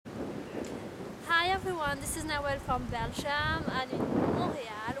everyone, this is Nawel from Belgium and in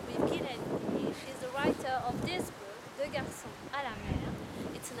Montréal with Guylaine Guay. She's the writer of this book, Deux garçons, mère.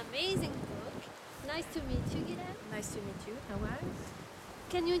 It's an amazing book. Nice to meet you, Guylaine. Nice to meet you, Nawel.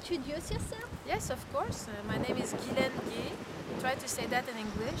 Can you introduce yourself? Yes, of course. My name is Guylaine Guay. Try to say that in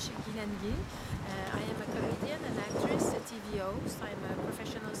English, Guylaine Guay. I am a comedian, an actress, a TV host. I'm a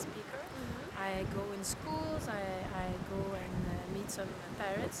professional speaker. I go in schools, I go and meet some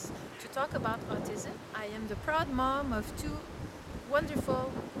parents to talk about autism. I am the proud mom of two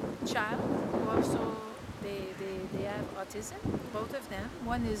wonderful child who also they have autism, both of them.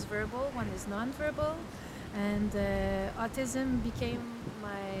 One is verbal, one is non-verbal, and autism became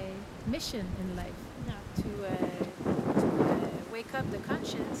my mission in life to wake up the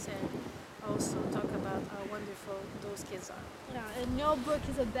conscience and also talk about how wonderful those kids are. Yeah, and your book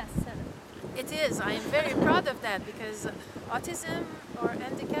is a bestseller. It is. I am very proud of that because autism or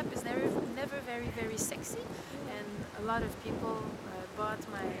handicap is never very sexy, and a lot of people bought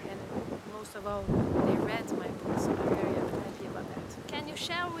and most of all they read my book, so I'm very happy about that. Can you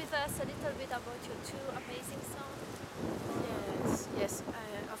share with us a little bit about your two amazing sons? Yes.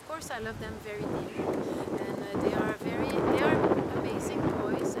 Of course, I love them very dearly, and they are amazing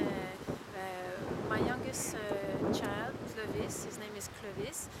boys. My youngest child, Clovis, his name is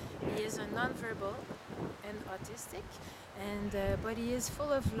Clovis. He is a non-verbal and autistic, and but he is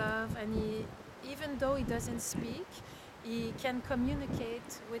full of love, and even though he doesn't speak, he can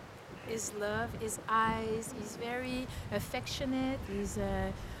communicate with his love, his eyes. He's very affectionate.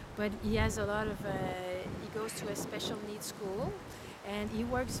 But he has a lot of. He goes to a special needs school, and he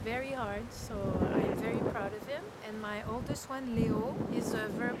works very hard. So I'm very proud of him. And my oldest one, Leo, is a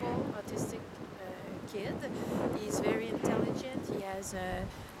verbal autistic kid. He's very intelligent. He has a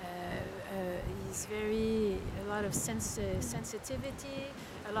lot of sensitivity,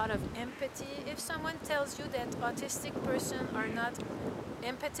 a lot of empathy. If someone tells you that autistic person are not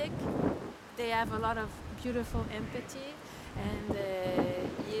empathic, they have a lot of beautiful empathy, and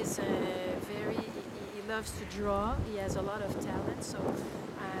he loves to draw. He has a lot of talent, so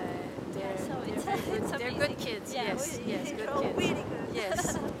they're good kids. Yeah, yes, really, yes, good kids. Really good.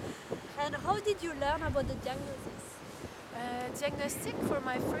 Yes. And how did you learn about the diagnosis? Diagnostic for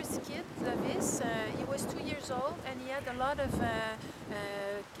my first kid, Clovis, he was 2 years old and he had a lot of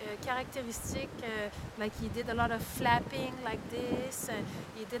characteristic, like he did a lot of flapping like this.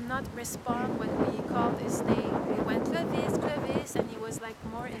 He did not respond when we called his name. We went Clovis, Clovis, and he was like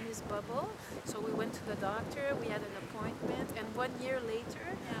more in his bubble. So we went to the doctor, we had an appointment, and 1 year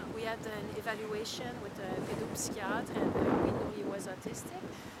later we had an evaluation with a pédopsychiatre, and we knew he was autistic.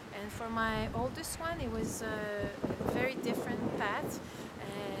 And for my oldest one, it was a very different path.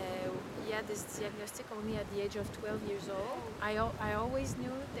 He had this diagnostic only at the age of 12 years old. I always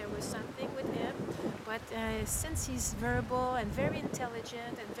knew there was something with him, but since he's verbal and very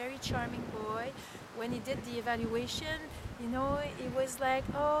intelligent and very charming boy, when he did the evaluation, it was like,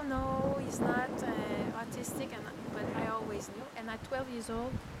 oh no, he's not autistic, but I always knew. And at 12 years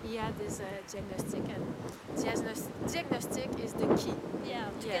old, he had this diagnostic, and diagnostic is the key. Yeah,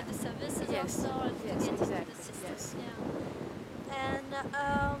 to get the services yes. also, and yes, to get exactly. into the system. Yes. Yeah.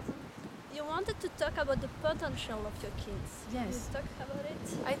 And you wanted to talk about the potential of your kids. Yes. Can you talk about it?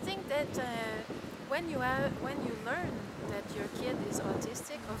 I think that when you learn that your kid is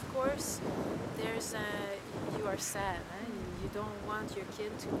autistic, of course, you are sad. You don't want your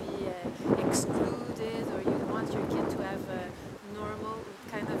kid to be excluded, or you want your kid to have a normal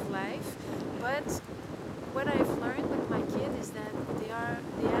kind of life. But what I've learned with my kid is that they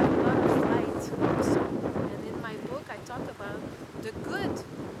have a lot of light also. And in my book, I talk about the good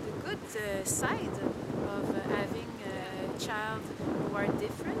side of having a child who are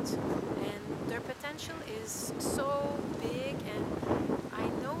different, and their potential is so big. And I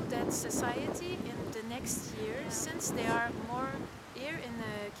know that society in the next years, since they are more here in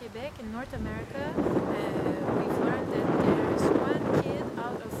Quebec, in North America, we've learned that there's one kid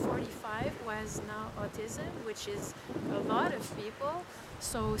out of 45 who has now autism, which is a lot of people.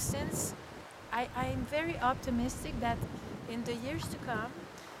 So since I'm very optimistic that in the years to come,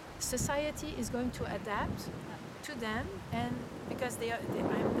 society is going to adapt to them, and because I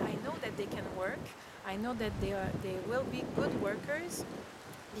know that they can work. I know that they will be good workers,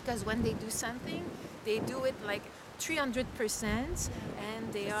 because when they do something, they do it like 300%,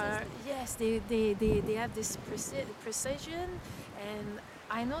 and they have this precision. And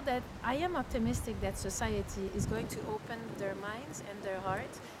I know that I am optimistic that society is going to open their minds and their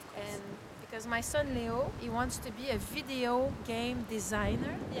heart, and because my son Leo, he wants to be a video game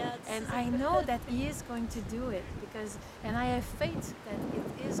designer, and I know that he is going to do it, and I have faith that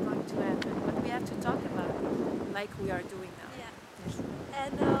it is going to happen. But we have to talk about it, like we are doing now. Yeah. Yes.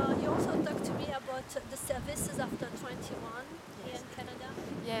 And you also talked to me about the services after 21 here in Canada.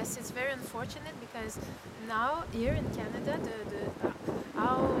 Yes, it's very unfortunate because now here in Canada,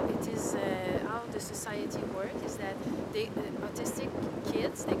 how it is, how the society works is that autistic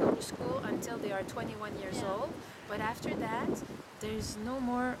kids, they go to school until they are 21 years Yeah. old, but after that there's no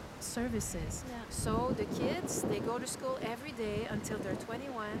more services. Yeah. So the kids, they go to school every day until they're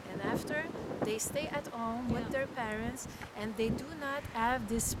 21, and after they stay at home with Yeah. their parents, and they do not have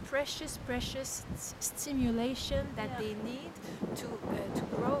this precious stimulation that Yeah. they need to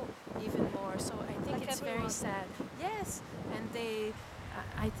grow even more. So I think Like it's everyone. very sad. Yes, and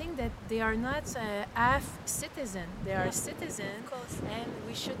I think that they are not half citizen. They are Yeah. citizen, Of course. and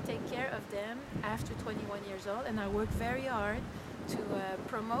we should take care of them after 21 years old. And I work very hard to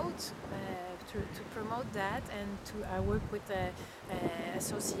promote that, and I work with a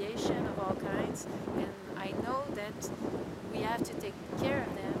association of all kinds, and I know that we have to take care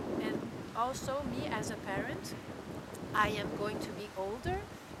of them. And also me as a parent, I am going to be older,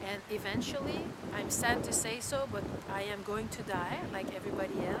 and eventually, I'm sad to say so, but I am going to die like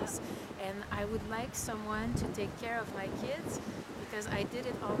everybody else, and I would like someone to take care of my kids because I did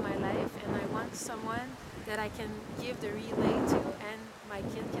it all my life, and I want someone that I can give the relay to, and my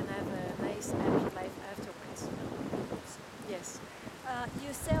kid can have a nice, happy life afterwards. Yes.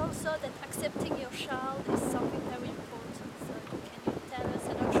 You say also that accepting your child is something very important. So can you tell us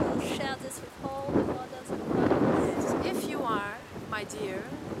and also share this with all the mothers and fathers? Yes. If you are, my dear,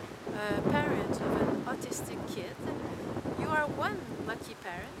 a parent of an autistic kid, you are one lucky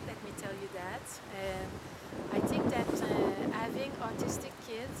parent, let me tell you that. I think that having autistic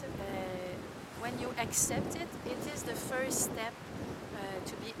kids, when you accept it, it is the first step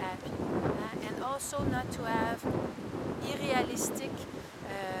to be happy. And also not to have irrealistic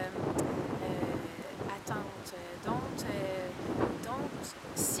attentes. Don't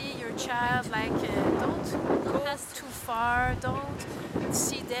see your child like, don't go too far, don't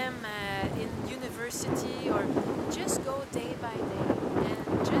see them in university, or just go day by day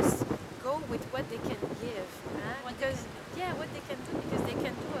and just go with what they can give. What they Because what they can do, because they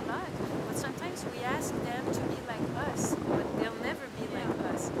can do a lot. But sometimes we ask them to be like us, but they'll never be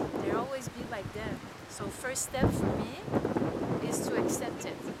like us. They'll always be like them. So first step for me is to accept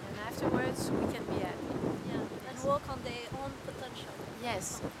it, and afterwards we can be happy. Yeah, and work on their own potential.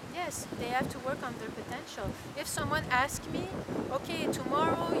 Yes, yes, they have to work on their potential. If someone asks me, okay,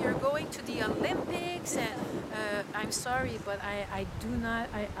 tomorrow you're going to the Olympics, and I'm sorry, but I do not,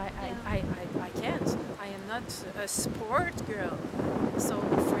 I can't. I am not a sport girl. So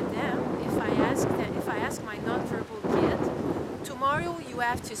for them, if I ask my nonverbal kid, tomorrow you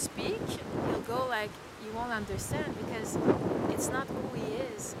have to speak, he'll go like, you won't understand, because it's not who he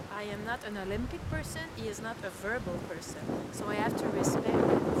is. I am not an Olympic person, he is not a verbal person. So I have to respect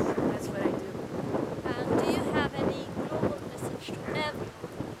it. That's what I do. And do you have any global message to everyone?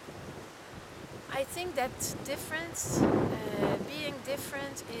 I think that being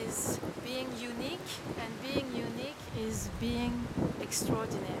different is being unique, and being unique is being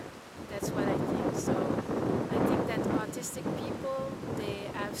extraordinary. That's what I think. So I think that autistic people, they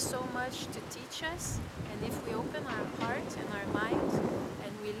have so much to teach us, and if we open our heart and our mind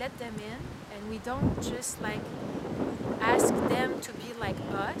and we let them in, and we don't just like ask them to be like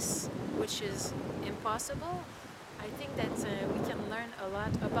us, which is impossible, I think that we can learn a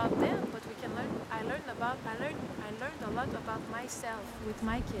lot about them, but we can learn. I learned a lot about myself with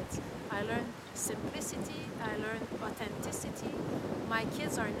my kids. I learned simplicity. I learned authenticity. My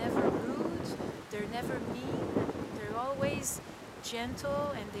kids are never rude. They're never mean. They're always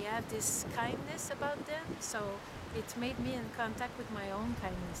gentle, and they have this kindness about them. So it made me in contact with my own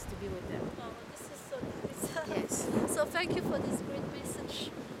kindness to be with them. Oh, this is so nice. Yes. So thank you for this great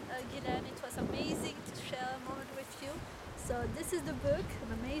message, Guylaine. It was amazing to share a moment with you. So this is the book,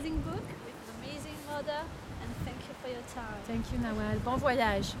 an amazing book with an amazing mother, and thank you for your time. Thank you, Nawal. Bon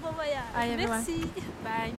voyage. Bon voyage. Bye, everyone. Merci. Bye.